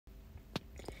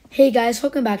Hey guys,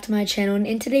 welcome back to my channel, and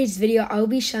in today's video I will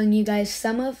be showing you guys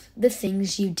some of the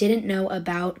things you didn't know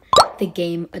about the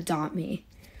game Adopt Me.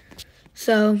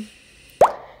 So,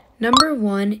 number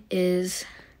one is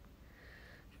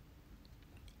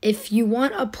if you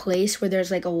want a place where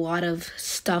there's like a lot of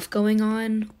stuff going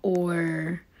on,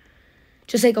 or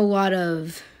just like a lot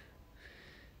of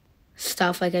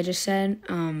stuff like I just said,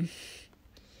 you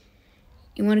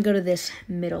want to go to this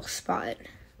middle spot.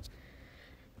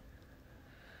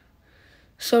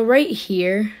 So right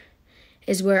here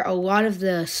is where a lot of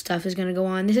the stuff is going to go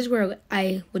on. This is where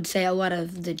I would say a lot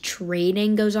of the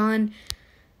trading goes on.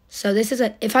 So this is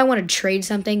if I want to trade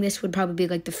something, this would probably be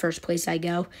like the first place I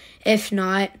go. If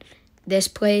not this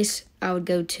place, I would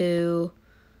go to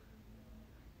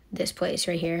this place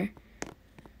right here.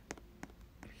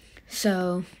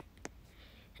 So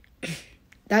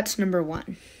that's number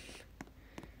one.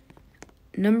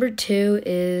 Number two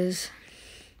is,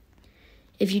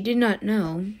 if you did not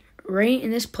know, right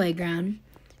in this playground,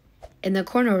 in the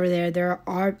corner over there, there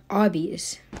are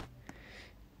obbies.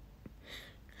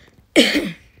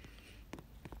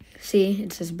 See,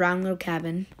 it's this brown little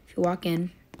cabin. If you walk in,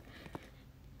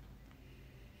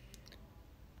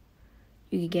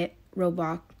 you can get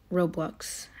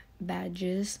Roblox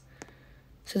badges.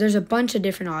 So there's a bunch of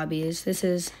different obbies. This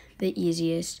is the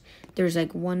easiest. There's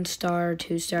like 1 star,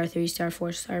 2 star, 3 star,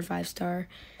 4 star, 5 star.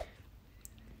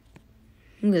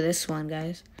 Look at this one,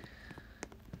 guys.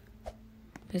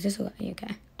 Is this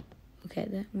okay? Okay,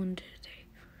 that 1, 2, 3.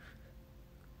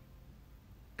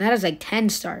 That is like 10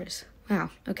 stars.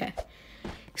 Wow, okay.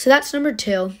 So that's number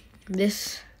two.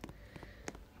 So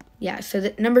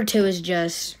number two is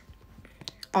just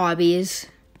obbies.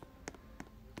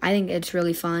 I think it's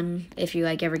really fun. If you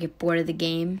like ever get bored of the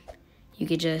game, you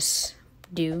could just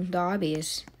do the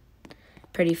obbies.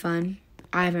 Pretty fun.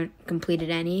 I haven't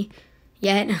completed any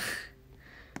yet.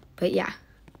 But yeah,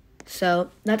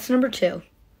 so that's number two.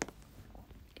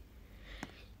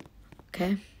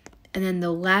 Okay, and then the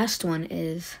last one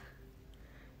is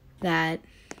that,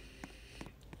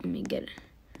 let me get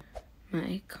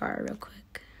my car real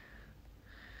quick.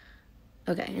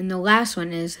 Okay, and the last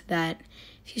one is that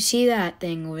if you see that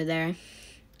thing over there,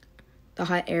 the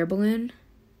hot air balloon,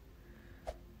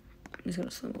 I'm just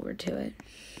gonna swim over to it.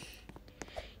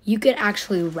 You could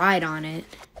actually ride on it.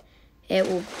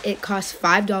 It costs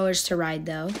 $5 to ride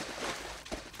though.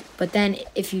 But then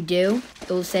if you do, it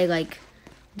will say like,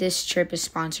 this trip is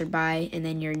sponsored by, and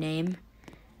then your name.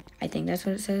 I think that's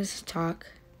what it says. Talk.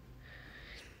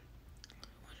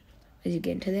 As you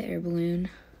get into the air balloon,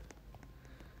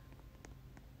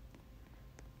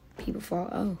 people fall.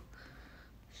 Oh.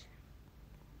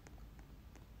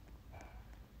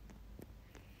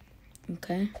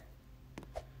 Okay.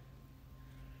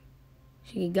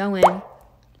 So you go in.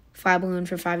 Fly balloon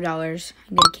for $5. I'm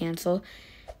going to cancel.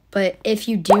 But if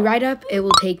you do ride up, it will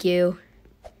take you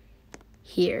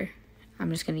here.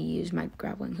 I'm just going to use my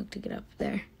grappling hook to get up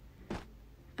there.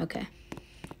 Okay.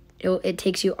 It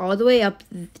takes you all the way up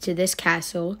to this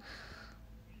castle.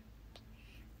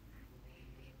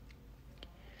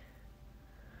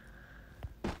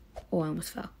 Oh, I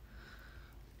almost fell.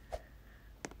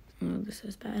 Oh, this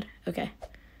is bad. Okay.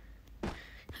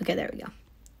 Okay, there we go.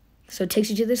 So it takes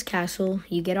you to this castle.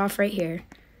 You get off right here.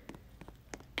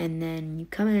 And then you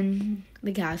come in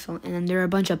the castle. And then there are a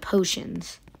bunch of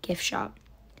potions. Gift shop.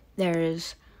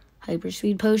 There's hyper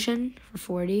speed potion for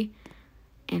 40.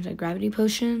 Anti-gravity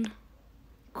potion.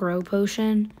 Grow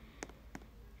potion.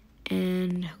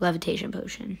 And levitation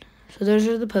potion. So those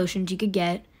are the potions you could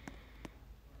get.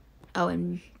 Oh,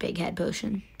 and big head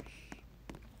potion.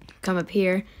 Come up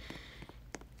here.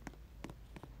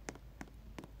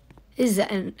 This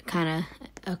is kind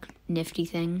of a nifty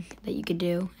thing that you could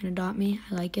do in Adopt Me.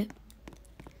 I like it.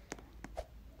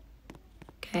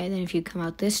 Okay, then if you come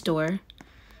out this door,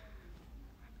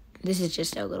 this is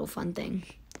just a little fun thing.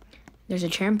 There's a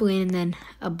trampoline and then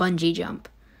a bungee jump.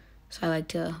 So I like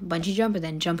to bungee jump and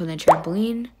then jump on the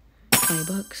trampoline.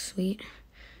 $20, sweet.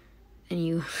 And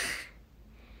you...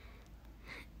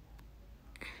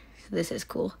 So this is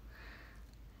cool.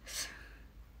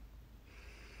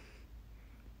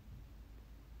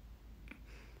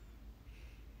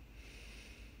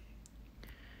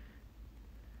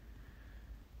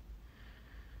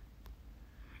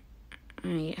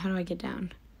 Alright, how do I get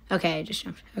down? Okay, I just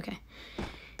jumped. Okay.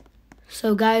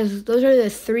 So guys, those are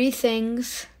the 3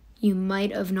 things you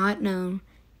might have not known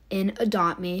in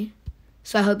Adopt Me.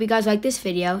 So I hope you guys liked this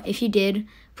video. If you did,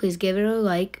 please give it a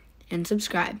like and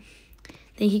subscribe.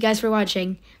 Thank you guys for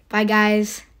watching. Bye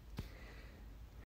guys.